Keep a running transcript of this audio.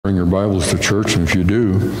Bring your Bibles to church, and if you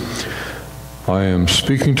do, I am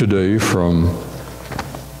speaking today from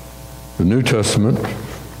the New Testament,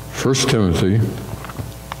 1 Timothy,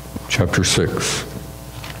 chapter 6.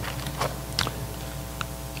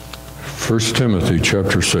 1 Timothy,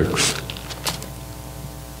 chapter 6.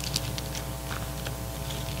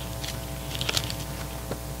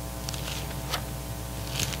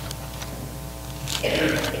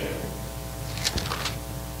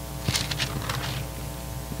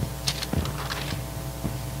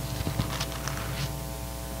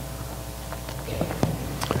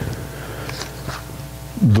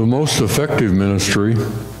 The most effective ministry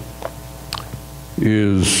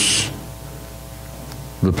is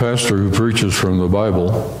the pastor who preaches from the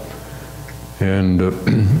Bible. And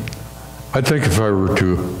I think if I were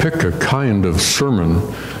to pick a kind of sermon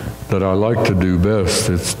that I like to do best,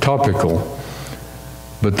 it's topical.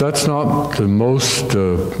 But that's not the most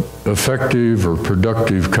effective or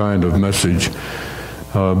productive kind of message.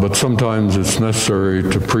 But sometimes it's necessary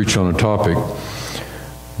to preach on a topic.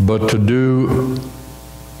 But to do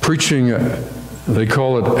preaching, they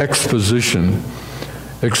call it exposition,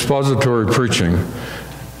 expository preaching.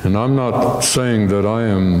 And I'm not saying that I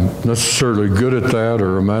am necessarily good at that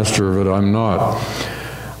or a master of it. I'm not.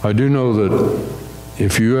 I do know that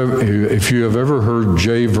if you have ever heard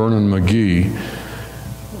J. Vernon McGee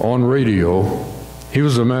on radio, he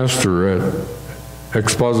was a master at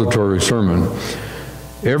expository sermon.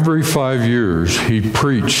 Every 5 years, he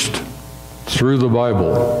preached through the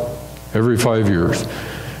Bible. Every 5 years.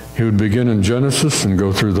 He would begin in Genesis and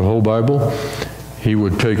go through the whole Bible. He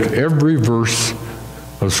would take every verse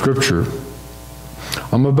of Scripture.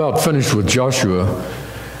 I'm about finished with Joshua,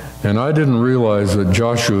 and I didn't realize that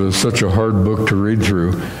Joshua is such a hard book to read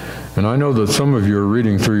through. And I know that some of you are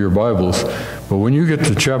reading through your Bibles, but when you get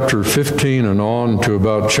to chapter 15 and on to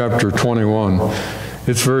about chapter 21,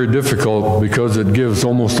 it's very difficult because it gives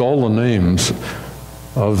almost all the names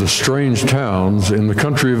of the strange towns in the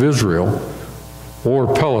country of Israel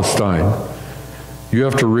or Palestine. You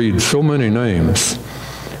have to read so many names.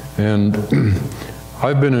 And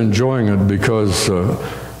I've been enjoying it because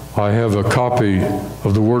I have a copy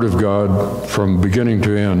of the Word of God from beginning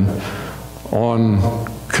to end on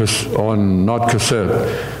not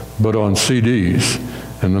cassette, but on CDs.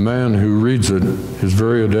 And the man who reads it is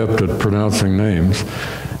very adept at pronouncing names.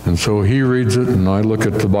 And so he reads it, and I look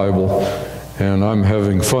at the Bible, and I'm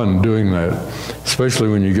having fun doing that, especially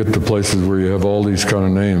when you get to places where you have all these kind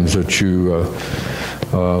of names that you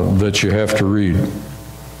have to read.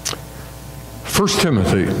 1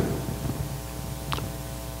 Timothy.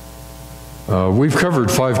 We've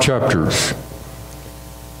covered 5 chapters,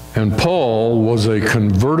 and Paul was a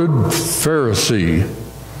converted Pharisee.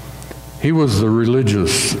 He was the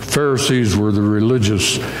religious. Pharisees were the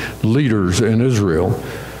religious leaders in Israel.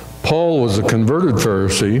 Paul was a converted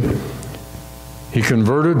Pharisee. He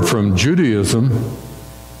converted from Judaism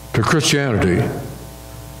to Christianity.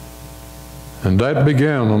 And that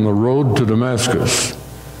began on the road to Damascus,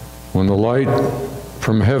 when the light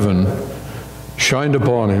from heaven shined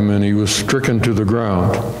upon him and he was stricken to the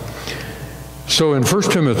ground. So in 1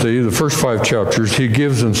 Timothy, the first 5 chapters, he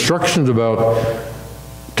gives instructions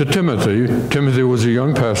to Timothy. Timothy was a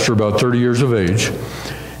young pastor, about 30 years of age.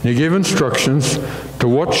 And he gave instructions to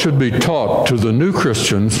what should be taught to the new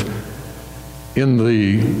Christians in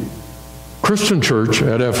the Christian church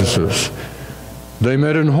at Ephesus. They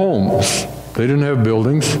met in homes. They didn't have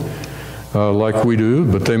buildings like we do,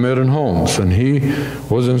 but they met in homes. And he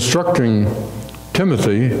was instructing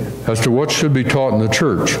Timothy as to what should be taught in the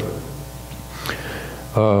church.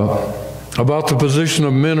 About the position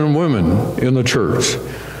of men and women in the church,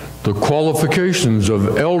 the qualifications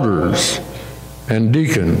of elders and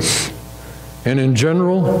deacons, and in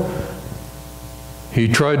general, he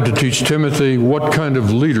tried to teach Timothy what kind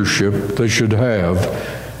of leadership they should have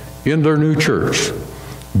in their new church.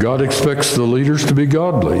 God expects the leaders to be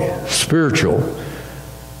godly, spiritual,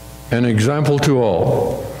 an example to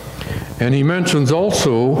all. And he mentions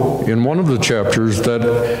also in one of the chapters that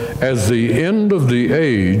as the end of the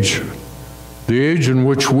age in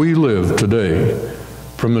which we live today,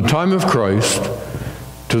 from the time of Christ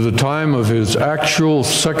to the time of his actual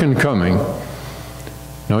second coming.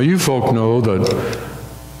 Now you folk know that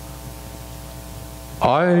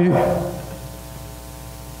I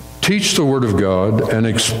teach the Word of God and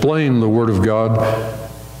explain the Word of God.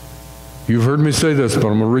 You've heard me say this, but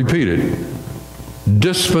I'm going to repeat it.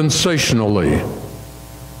 Dispensationally.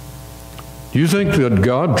 Do you think that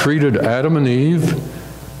God treated Adam and Eve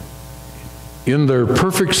in their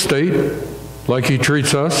perfect state like he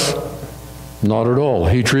treats us? Not at all.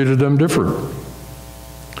 He treated them different.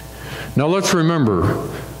 Now let's remember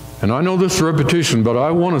And I know this is repetition, but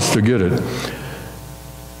I want us to get it.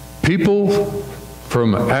 People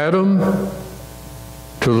from Adam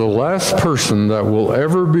to the last person that will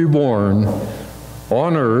ever be born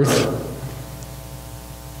on earth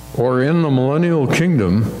or in the millennial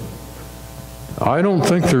kingdom, I don't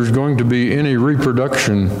think there's going to be any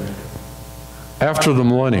reproduction after the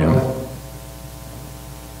millennium.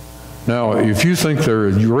 Now, if you think there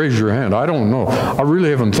is, you raise your hand. I don't know. I really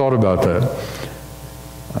haven't thought about that.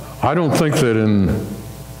 I don't think that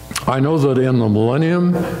I know that in the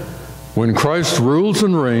millennium, when Christ rules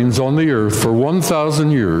and reigns on the earth for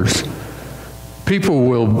 1,000 years, people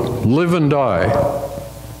will live and die.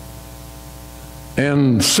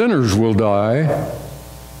 And sinners will die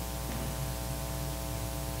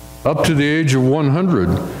up to the age of 100.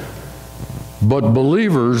 But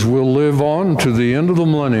believers will live on to the end of the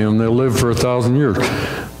millennium. They'll live for 1,000 years.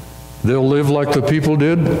 They'll live like the people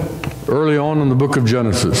did early on in the book of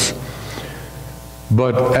Genesis.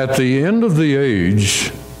 But at the end of the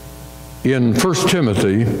age, in 1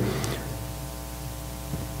 Timothy,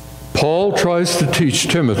 Paul tries to teach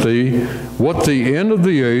Timothy what the end of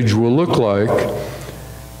the age will look like,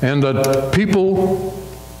 and that people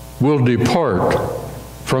will depart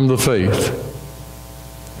from the faith.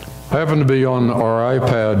 I happened to be on our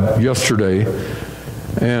iPad yesterday,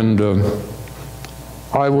 and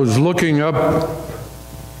I was looking up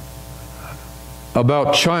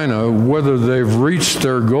about China, whether they've reached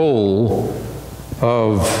their goal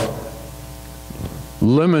of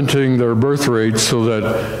limiting their birth rate so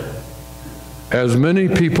that as many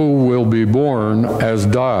people will be born as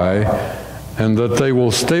die, and that they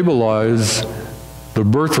will stabilize the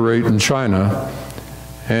birth rate in China.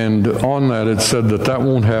 And on that, it said that that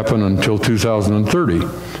won't happen until 2030.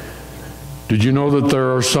 Did you know that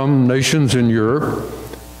there are some nations in Europe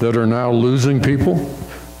that are now losing people?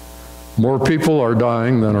 More people are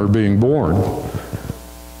dying than are being born.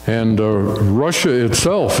 And Russia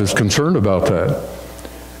itself is concerned about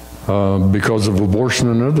that because of abortion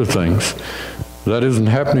and other things. That isn't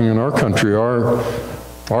happening in our country.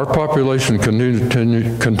 Our population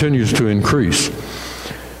continues to increase.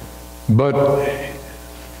 But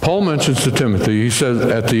Paul mentions to Timothy, he says,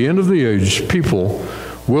 at the end of the age, people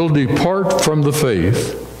will depart from the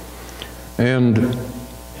faith.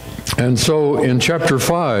 And so in chapter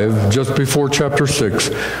 5, just before chapter 6,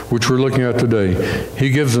 which we're looking at today, he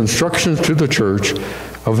gives instructions to the church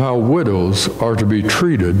of how widows are to be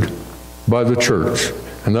treated by the church.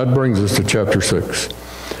 And that brings us to chapter 6.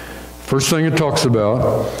 First thing it talks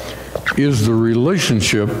about is the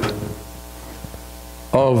relationship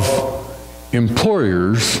of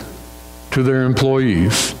employers to their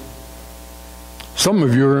employees. Some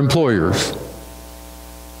of you are employers.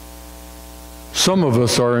 Some of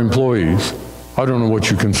us are employees. I don't know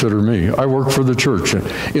what you consider me. I work for the church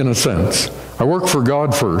in a sense. I work for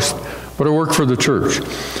God first, but I work for the church.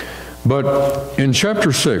 But in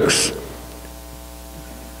chapter 6,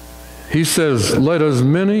 he says, let as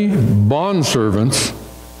many bondservants,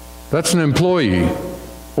 that's an employee,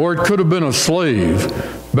 or it could have been a slave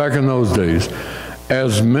back in those days, let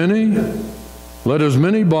as many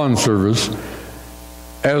bondservants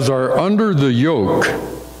as are under the yoke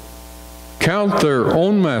count their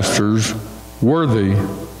own masters worthy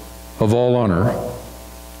of all honor.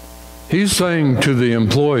 He's saying to the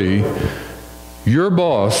employee, your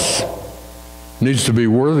boss needs to be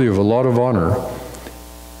worthy of a lot of honor.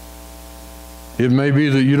 It may be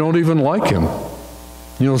that you don't even like him.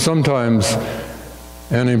 You know, sometimes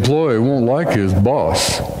an employee won't like his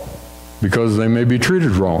boss because they may be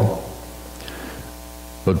treated wrong.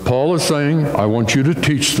 But Paul is saying, I want you to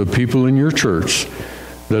teach the people in your church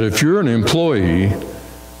that if you're an employee,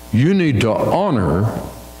 you need to honor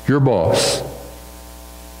your boss.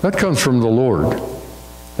 That comes from the Lord.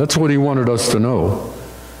 That's what he wanted us to know.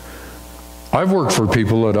 I've worked for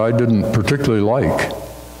people that I didn't particularly like,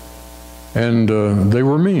 and they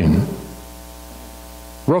were mean,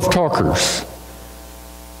 rough talkers.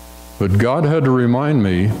 But God had to remind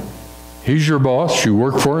me, he's your boss, you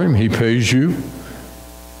work for him, he pays you.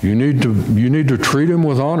 You need to treat him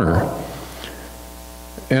with honor.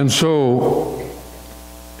 And so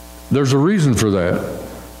there's a reason for that,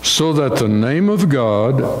 so that the name of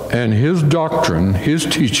God and his doctrine, his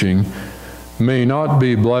teaching, may not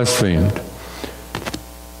be blasphemed.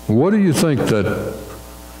 What do you think that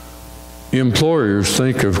employers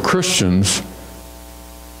think of Christians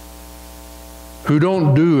who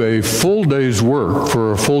don't do a full day's work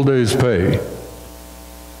for a full day's pay?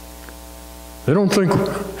 They don't think,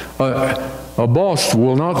 a boss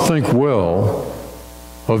will not think well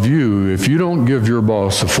of you if you don't give your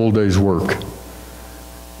boss a full day's work.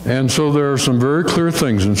 And so there are some very clear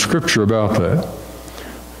things in Scripture about that.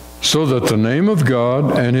 So that the name of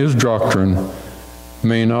God and His doctrine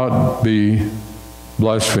may not be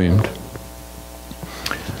blasphemed.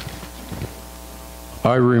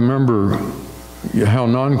 I remember how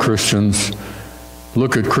non-Christians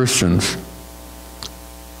look at Christians.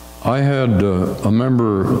 I had a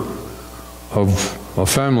member of a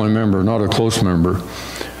family member, not a close member,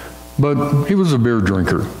 but he was a beer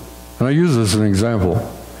drinker. And I use this as an example.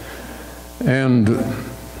 And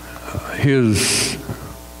his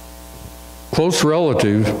close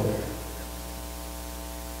relative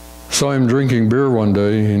saw him drinking beer one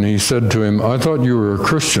day, and he said to him, "I thought you were a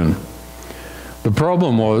Christian." The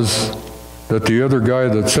problem was that the other guy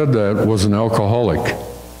that said that was an alcoholic.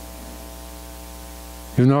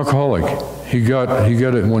 He was an alcoholic. He got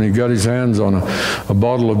it when he got his hands on a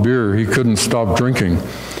bottle of beer. He couldn't stop drinking.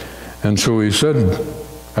 And so he said,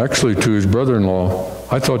 actually to his brother-in-law,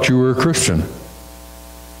 "I thought you were a Christian."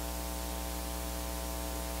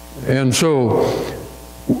 And so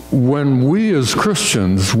when we as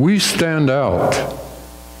Christians, we stand out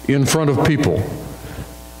in front of people,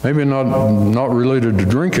 maybe not related to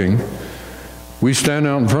drinking, we stand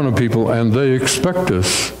out in front of people and they expect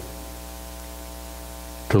us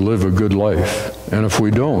to live a good life. And if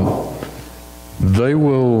we don't, they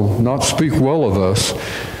will not speak well of us.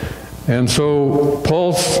 And so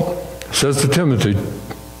Paul says to Timothy,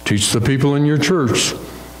 teach the people in your church.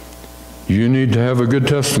 You need to have a good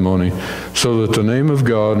testimony so that the name of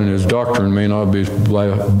God and His doctrine may not be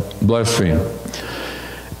blasphemed.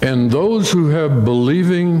 And those who have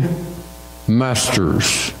believing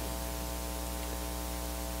masters,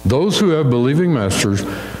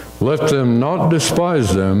 let them not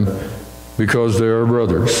despise them because they are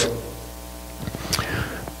brothers.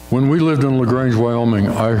 When we lived in LaGrange, Wyoming,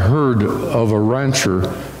 I heard of a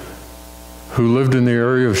rancher who lived in the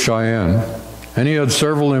area of Cheyenne, and he had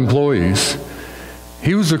several employees.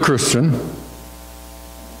 He was a Christian,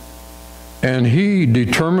 and he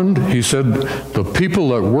determined, he said, the people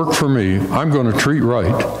that work for me, I'm going to treat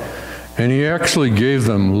right. And he actually gave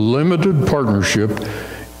them limited partnership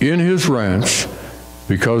in his ranch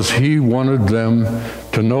because he wanted them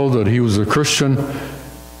to know that he was a Christian,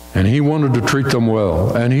 and he wanted to treat them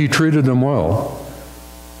well, and he treated them well.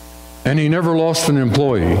 And he never lost an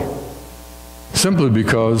employee, simply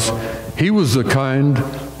because he was the kind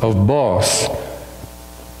of boss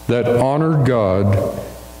that honored God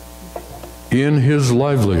in his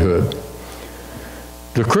livelihood.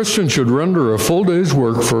 The Christian should render a full day's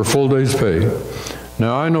work for a full day's pay.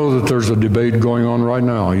 Now, I know that there's a debate going on right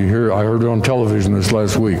now. I heard it on television this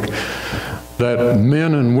last week, that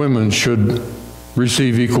men and women should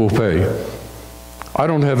receive equal pay. I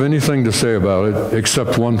don't have anything to say about it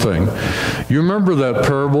except one thing. You remember that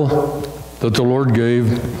parable that the Lord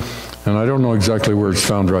gave? And I don't know exactly where it's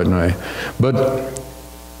found right now, but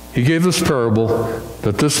He gave this parable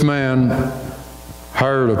that this man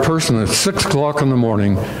hired a person at 6 o'clock in the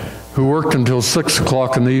morning who worked until 6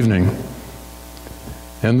 o'clock in the evening.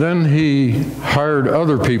 And then he hired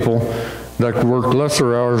other people that worked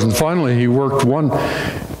lesser hours, and finally he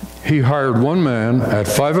hired one man at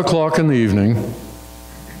 5 o'clock in the evening,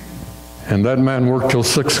 and that man worked till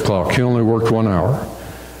 6 o'clock. He only worked 1 hour.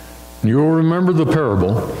 And you'll remember the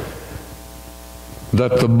parable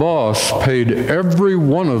that the boss paid every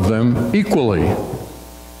one of them equally.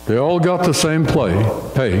 They all got the same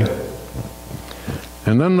pay.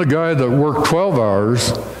 And then the guy that worked 12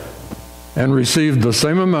 hours and received the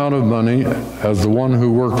same amount of money as the one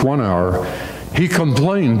who worked 1 hour, he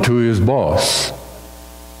complained to his boss.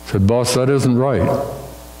 Said, "Boss, that isn't right."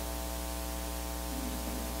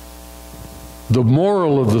 The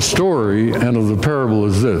moral of the story and of the parable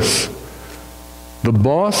is this: the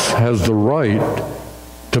boss has the right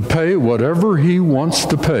to pay whatever he wants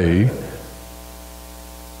to pay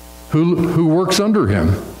who works under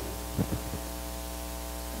him.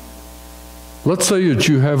 Let's say that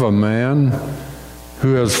you have a man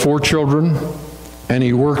who has 4 children, and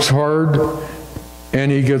he works hard, and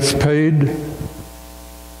he gets paid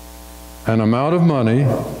an amount of money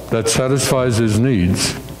that satisfies his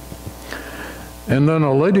needs. And then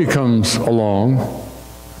a lady comes along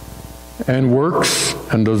and works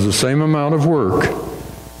and does the same amount of work,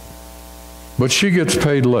 but she gets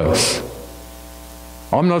paid less.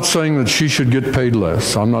 I'm not saying that she should get paid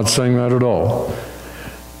less. I'm not saying that at all.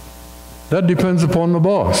 That depends upon the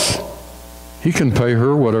boss. He can pay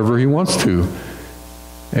her whatever he wants to.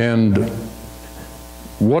 And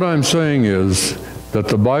what I'm saying is that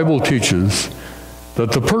the Bible teaches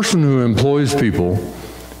that the person who employs people,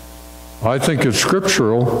 I think it's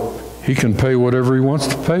scriptural, he can pay whatever he wants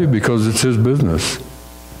to pay because it's his business.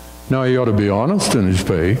 Now, he ought to be honest in his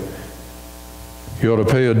pay. He ought to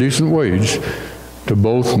pay a decent wage to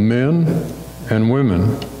both men and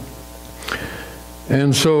women.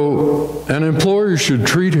 And so an employer should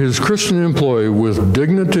treat his Christian employee with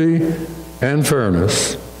dignity and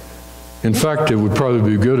fairness. In fact, it would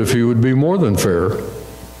probably be good if he would be more than fair.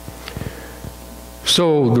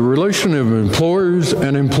 So the relation of employers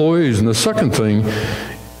and employees. And the second thing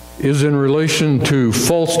is in relation to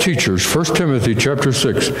false teachers. 1 Timothy chapter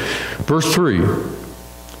 6, verse 3.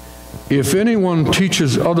 If anyone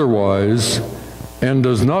teaches otherwise and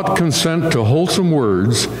does not consent to wholesome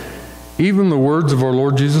words, even the words of our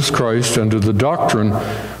Lord Jesus Christ, and to the doctrine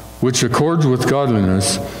which accords with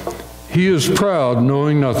godliness, he is proud,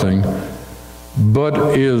 knowing nothing,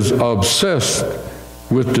 but is obsessed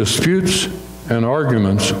with disputes and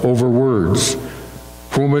arguments over words,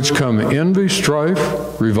 from which come envy,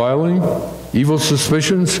 strife, reviling, evil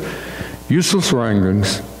suspicions, useless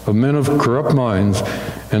wranglings of men of corrupt minds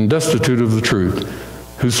and destitute of the truth,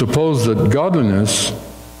 who suppose that godliness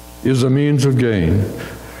is a means of gain.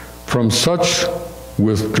 From such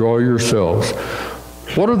withdraw yourselves.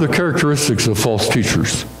 What are the characteristics of false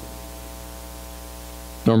teachers?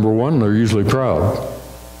 Number one, they're usually proud.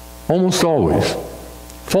 Almost always.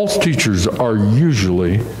 False teachers are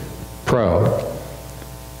usually proud.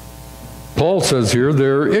 Paul says here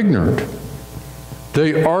they're ignorant.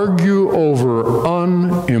 They argue over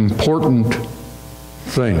unimportant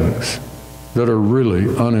things that are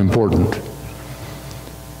really unimportant.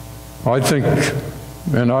 I think,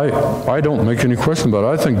 and I don't make any question about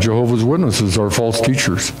it, I think Jehovah's Witnesses are false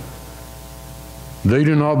teachers. They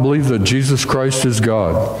do not believe that Jesus Christ is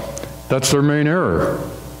God. That's their main error.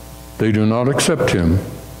 They do not accept him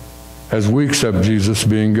as we accept Jesus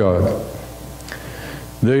being God.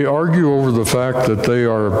 They argue over the fact that they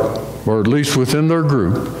are, or at least within their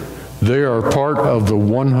group, they are part of the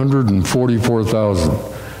 144,000,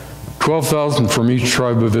 12,000 from each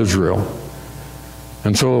tribe of Israel.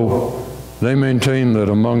 And so they maintain that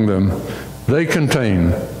among them, they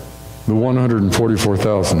contain the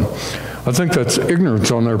 144,000. I think that's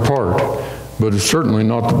ignorance on their part, but it's certainly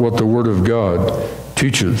not what the Word of God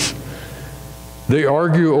teaches. They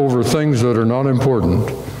argue over things that are not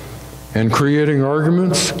important, and creating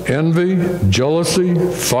arguments, envy, jealousy,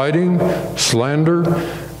 fighting, slander,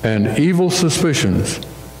 and evil suspicions.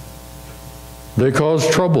 They cause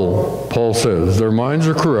trouble, Paul says. Their minds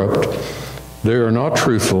are corrupt. They are not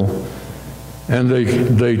truthful. And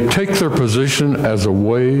they take their position as a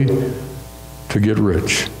way to get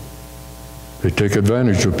rich. They take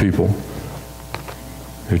advantage of people.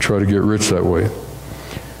 They try to get rich that way.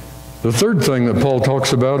 The third thing that Paul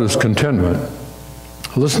talks about is contentment.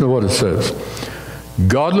 Listen to what it says.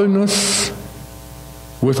 Godliness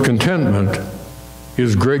with contentment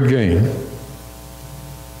is great gain.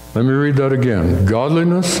 Let me read that again.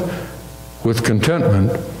 Godliness with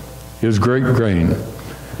contentment is great gain.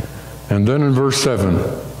 And then in verse 7,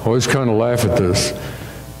 I always kind of laugh at this.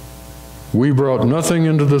 We brought nothing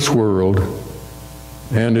into this world,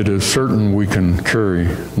 and it is certain we can carry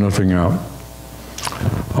nothing out.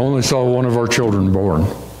 I only saw one of our children born.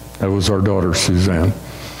 That was our daughter, Suzanne.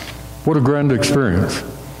 What a grand experience.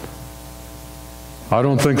 I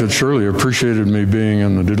don't think that Shirley appreciated me being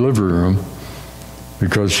in the delivery room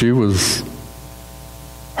because she was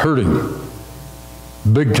hurting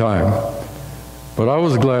big time. But I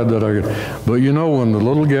was glad that I could. But you know, when the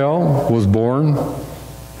little gal was born,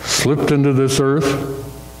 slipped into this earth,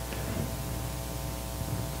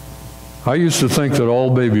 I used to think that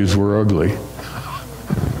all babies were ugly.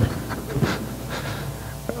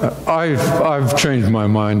 I've changed my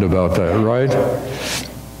mind about that, right?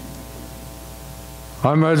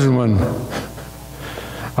 I imagine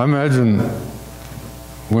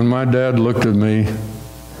when my dad looked at me,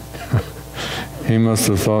 he must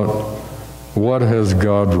have thought, what has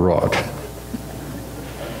God wrought?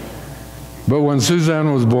 But when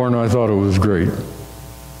Suzanne was born, I thought it was great.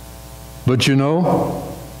 But you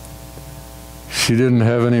know, she didn't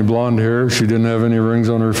have any blonde hair. She didn't have any rings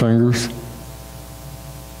on her fingers.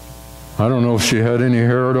 I don't know if she had any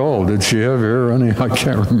hair at all. Did she have hair, honey? I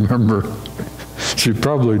can't remember. She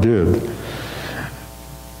probably did.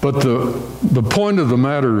 But the point of the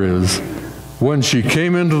matter is, when she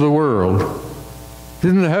came into the world, she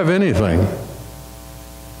didn't have anything.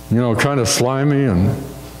 You know, kind of slimy. And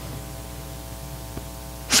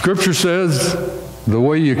Scripture says, the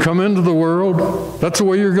way you come into the world, that's the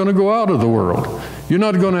way you're going to go out of the world. You're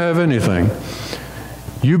not going to have anything.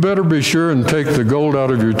 You better be sure and take the gold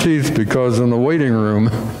out of your teeth, because in the waiting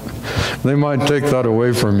room, they might take that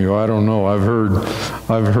away from you. I don't know. I've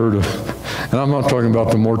heard of, and I'm not talking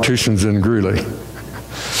about the morticians in Greeley.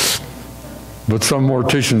 But some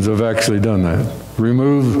morticians have actually done that.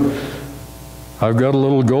 I've got a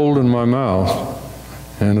little gold in my mouth,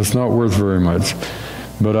 and it's not worth very much.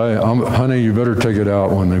 But honey, you better take it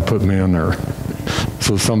out when they put me in there.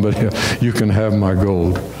 So you can have my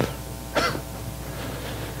gold.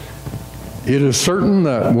 It is certain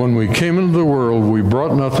that when we came into the world, we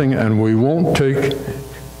brought nothing, and we won't take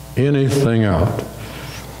anything out.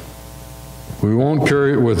 We won't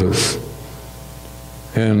carry it with us.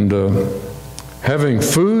 And having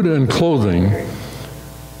food and clothing,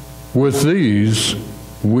 with these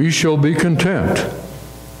we shall be content.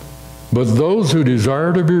 But those who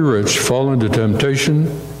desire to be rich fall into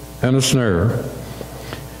temptation and a snare,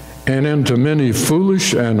 and into many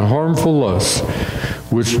foolish and harmful lusts,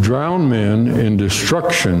 which drown men in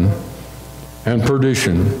destruction and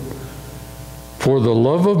perdition. For the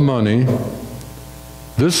love of money,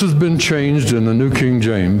 this has been changed in the New King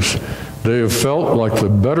James. They have felt like the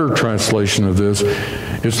better translation of this.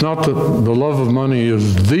 It's not that the love of money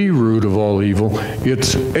is the root of all evil,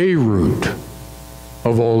 it's a root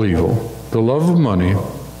of all evil. The love of money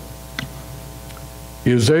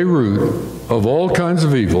is a root of all kinds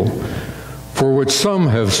of evil, for which some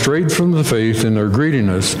have strayed from the faith in their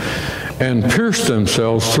greediness and pierced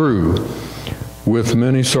themselves through with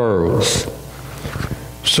many sorrows.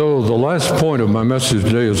 So the last point of my message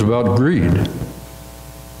today is about greed.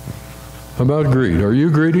 About greed. Are you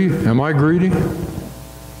greedy? Am I greedy?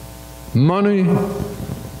 Money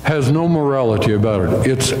has no morality about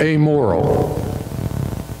it. It's amoral.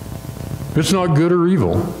 It's not good or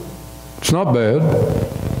evil. It's not bad.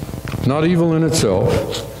 It's not evil in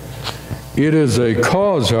itself. It is a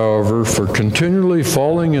cause, however, for continually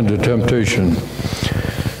falling into temptation.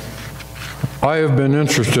 I have been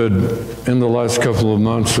interested in the last couple of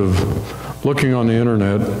months of looking on the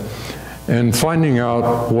internet and finding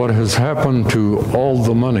out what has happened to all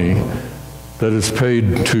the money that is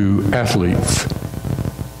paid to athletes.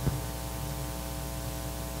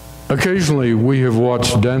 Occasionally, we have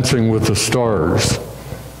watched Dancing with the Stars.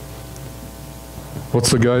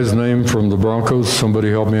 What's the guy's name from the Broncos? Somebody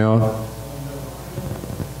help me out.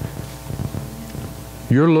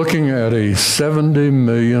 You're looking at a $70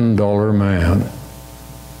 million man.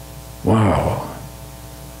 Wow.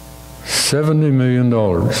 $70 million.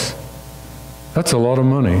 That's a lot of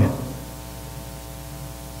money.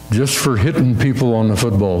 Just for hitting people on the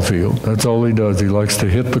football field. That's all he does. He likes to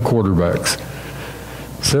hit the quarterbacks.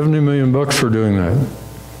 $70 million bucks for doing that.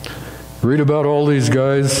 Read about all these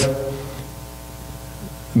guys,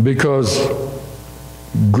 because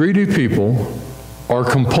greedy people are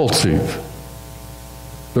compulsive.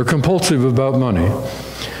 They're compulsive about money.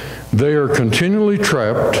 They are continually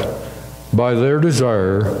trapped by their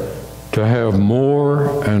desire to have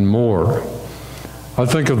more and more. I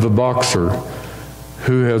think of the boxer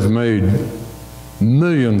who has made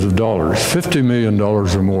millions of dollars, $50 million or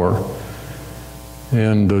more.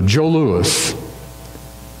 And Joe Louis.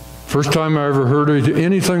 First time I ever heard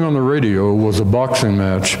anything on the radio was a boxing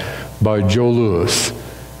match by Joe Louis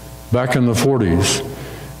back in the 40s.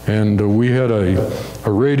 And we had a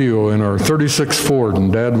radio in our 36 Ford,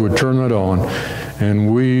 and Dad would turn that on,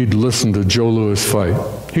 and we'd listen to Joe Louis fight.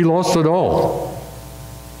 He lost it all.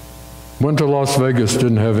 Went to Las Vegas,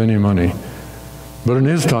 didn't have any money. But in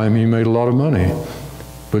his time, he made a lot of money,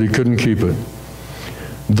 but he couldn't keep it.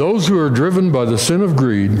 Those who are driven by the sin of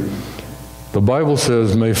greed, the Bible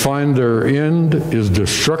says, may find their end is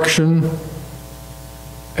destruction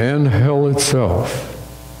and hell itself.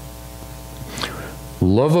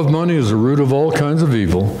 Love of money is the root of all kinds of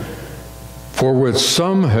evil, for which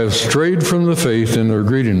some have strayed from the faith in their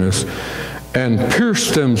greediness and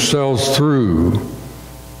pierced themselves through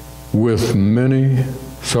with many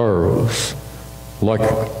sorrows, like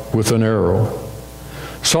with an arrow.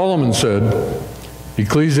 Solomon said,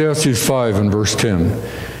 Ecclesiastes 5 and verse 10,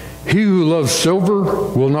 he who loves silver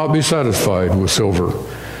will not be satisfied with silver,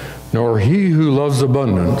 nor he who loves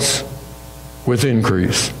abundance with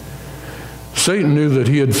increase. Satan knew that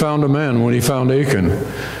he had found a man when he found Achan.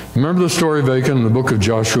 Remember the story of Achan in the book of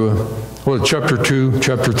Joshua? Chapter 2,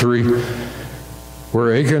 chapter 3,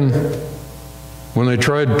 where Achan, when they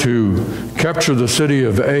tried to capture the city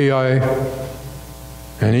of Ai,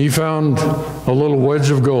 and he found a little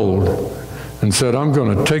wedge of gold and said, I'm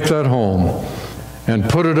going to take that home and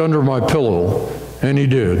put it under my pillow. And he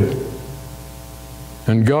did.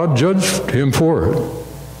 And God judged him for it.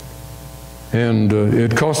 And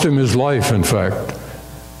it cost him his life, in fact,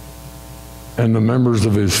 and the members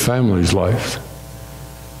of his family's life,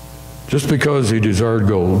 just because he desired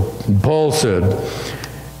gold. And Paul said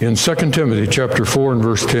in 2 Timothy chapter 4 and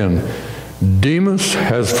verse 10, Demas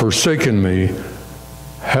has forsaken me,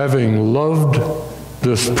 having loved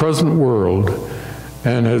this present world,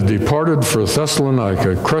 and has departed for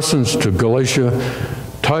Thessalonica, Crescens to Galatia,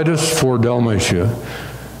 Titus for Dalmatia.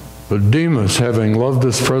 But Demas, having loved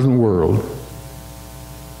this present world,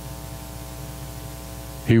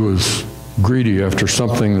 he was greedy after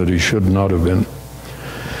something that he should not have been.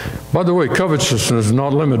 By the way, covetousness is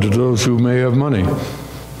not limited to those who may have money.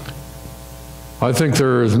 I think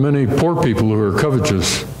there are as many poor people who are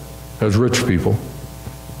covetous as rich people.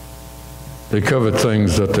 They covet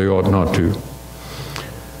things that they ought not to.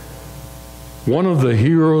 One of the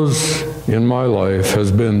heroes in my life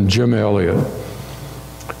has been Jim Elliot.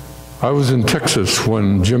 I was in Texas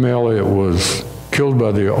when Jim Elliot was killed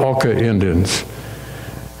by the Auca Indians,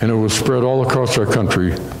 and it was spread all across our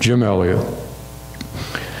country, Jim Elliot.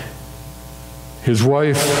 His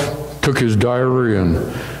wife took his diary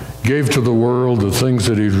and gave to the world the things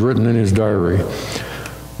that he'd written in his diary.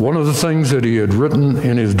 One of the things that he had written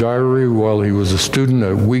in his diary while he was a student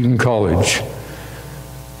at Wheaton College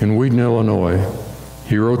in Wheaton, Illinois,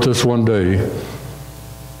 he wrote this one day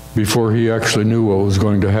before he actually knew what was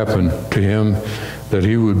going to happen to him, that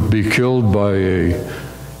he would be killed by a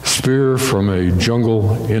spear from a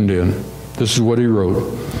jungle Indian. This is what he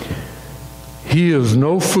wrote. "He is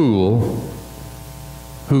no fool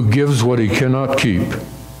who gives what he cannot keep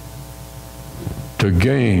to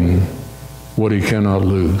gain what he cannot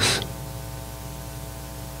lose."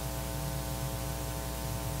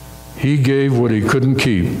 He gave what he couldn't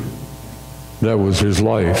keep. That was his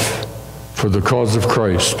life for the cause of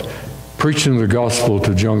Christ, preaching the gospel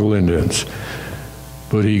to jungle Indians.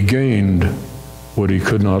 But he gained what he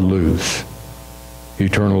could not lose,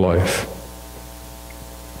 eternal life.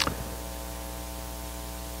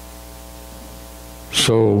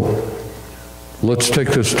 So let's take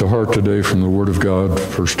this to heart today from the Word of God,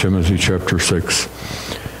 1 Timothy chapter 6.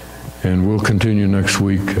 And we'll continue next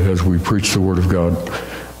week as we preach the Word of God.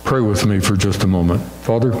 Pray with me for just a moment.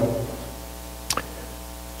 Father,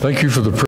 thank you for the